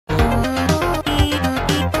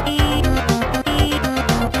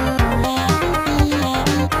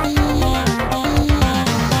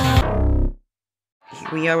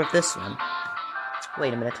we are with this one.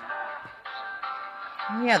 Wait a minute.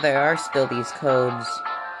 Yeah, there are still these codes.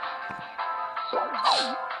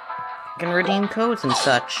 You can redeem codes and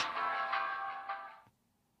such.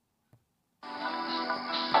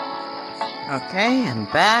 Okay, I'm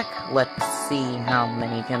back. Let's see how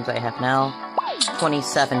many gems I have now.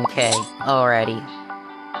 27k already.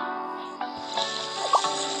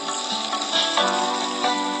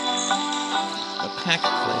 A pack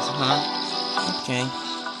quiz, huh? Okay.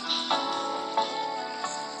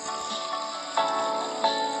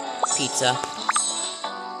 Pizza.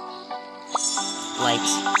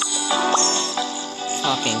 Lights.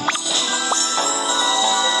 Talking.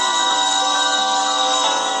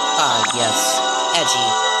 Ah, yes. Edgy.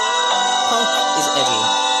 Punk is edgy.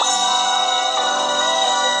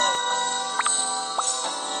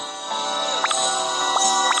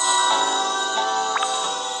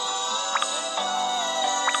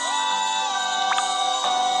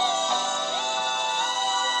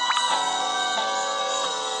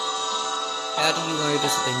 How do you learn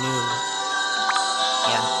just something new?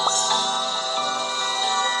 Yeah.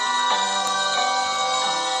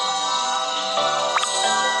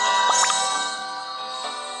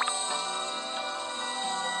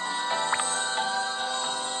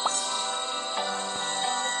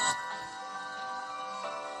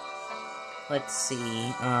 Let's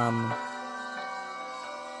see,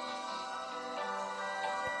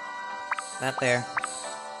 that there.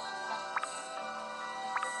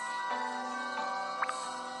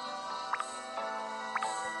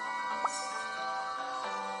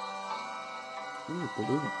 Ooh,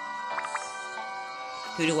 blue.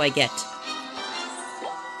 Who do I get?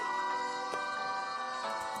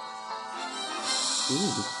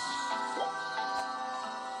 Ooh.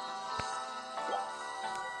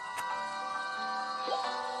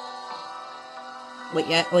 Wait,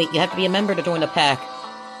 you have to be a member to join the pack.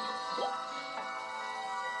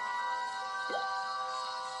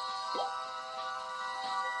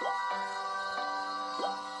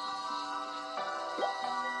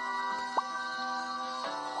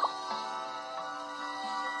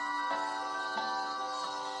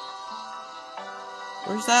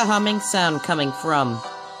 Where's that humming sound coming from?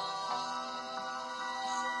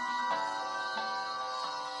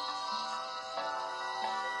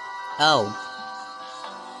 Oh.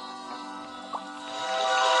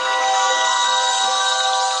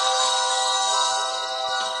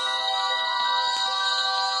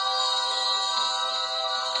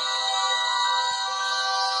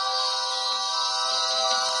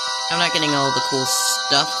 I'm not getting all the cool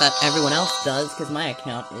stuff that everyone else does, because my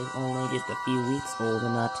account is only just a few weeks old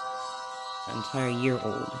and not an entire year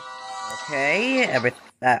old. Okay,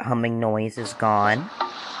 that humming noise is gone.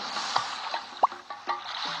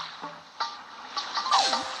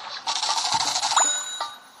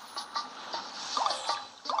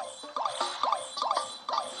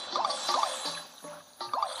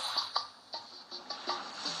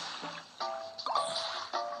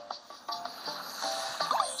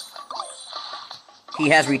 He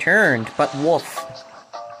has returned, but wolf.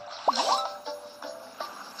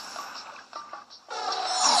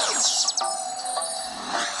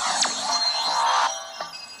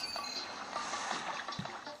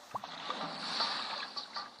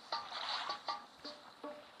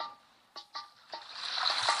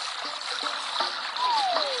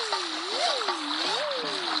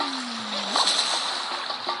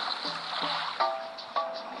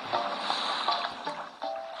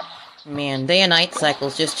 Man, day and night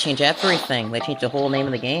cycles just change everything. They change the whole name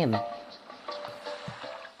of the game.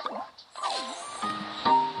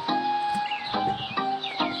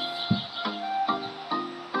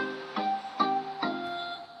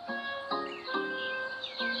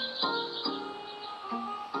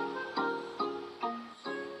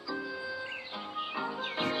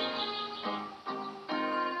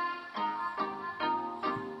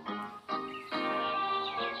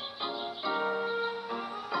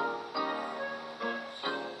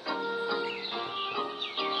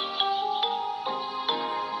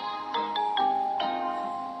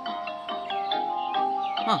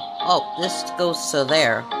 Huh. Oh, this goes to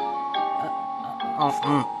there.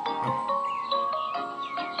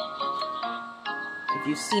 If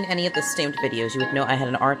you've seen any of the stamped videos, you would know I had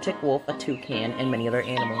an Arctic wolf, a toucan, and many other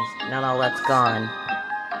animals. Now all that's gone.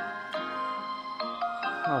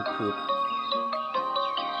 Oh, poop.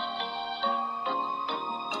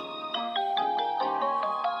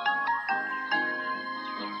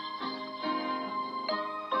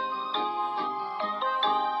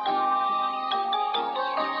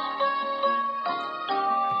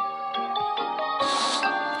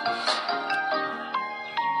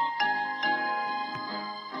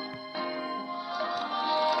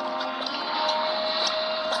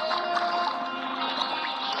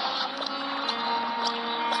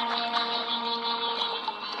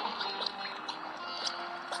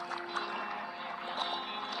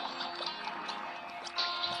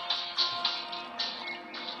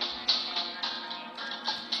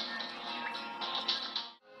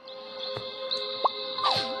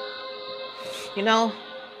 You know,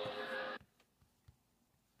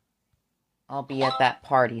 I'll be at that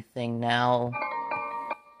party thing now.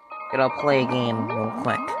 Gonna play a game real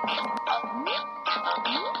quick.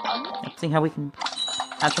 Let's see how we can...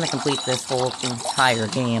 I'm trying to complete this whole entire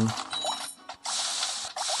game.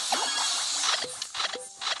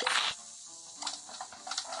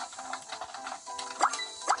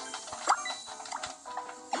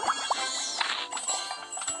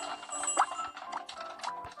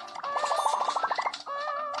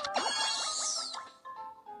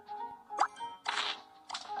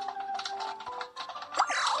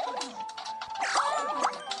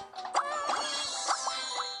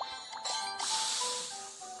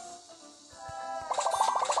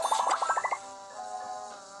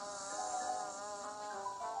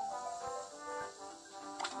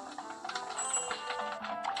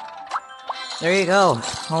 There you go.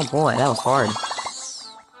 Oh boy, that was hard.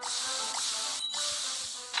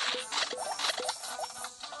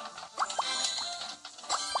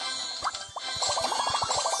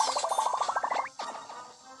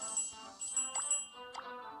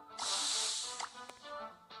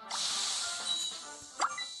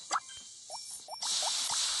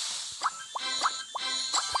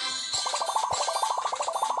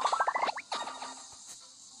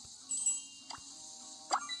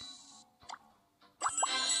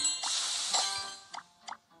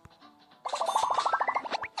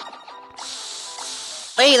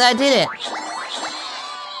 Wait, I did it!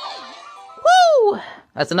 Woo!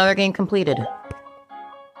 That's another game completed.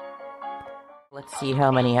 Let's see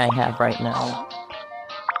how many I have right now.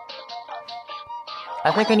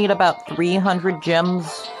 I think I need about 300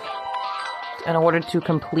 gems in order to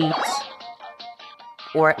complete,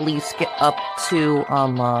 or at least get up to,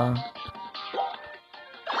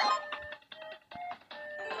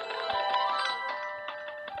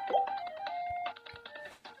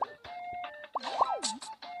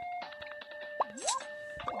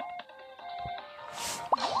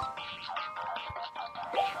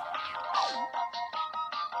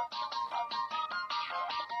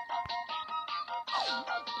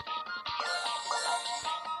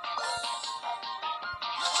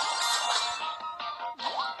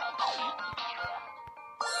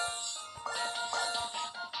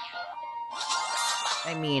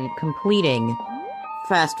 completing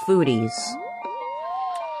fast foodies.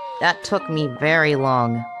 That took me very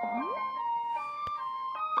long.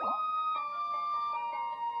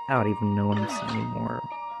 I don't even know this anymore.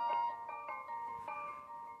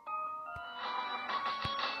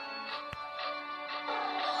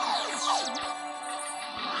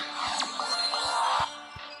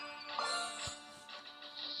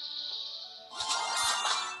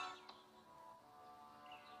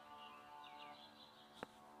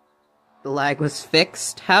 The lag was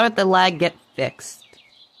fixed? How did the lag get fixed?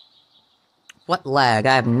 What lag?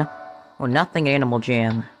 I have nothing Animal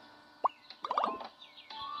Jam.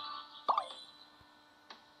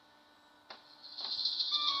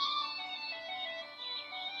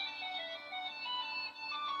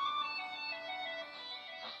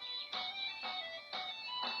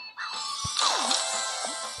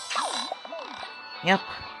 Yep.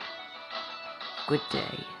 Good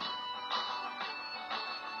day.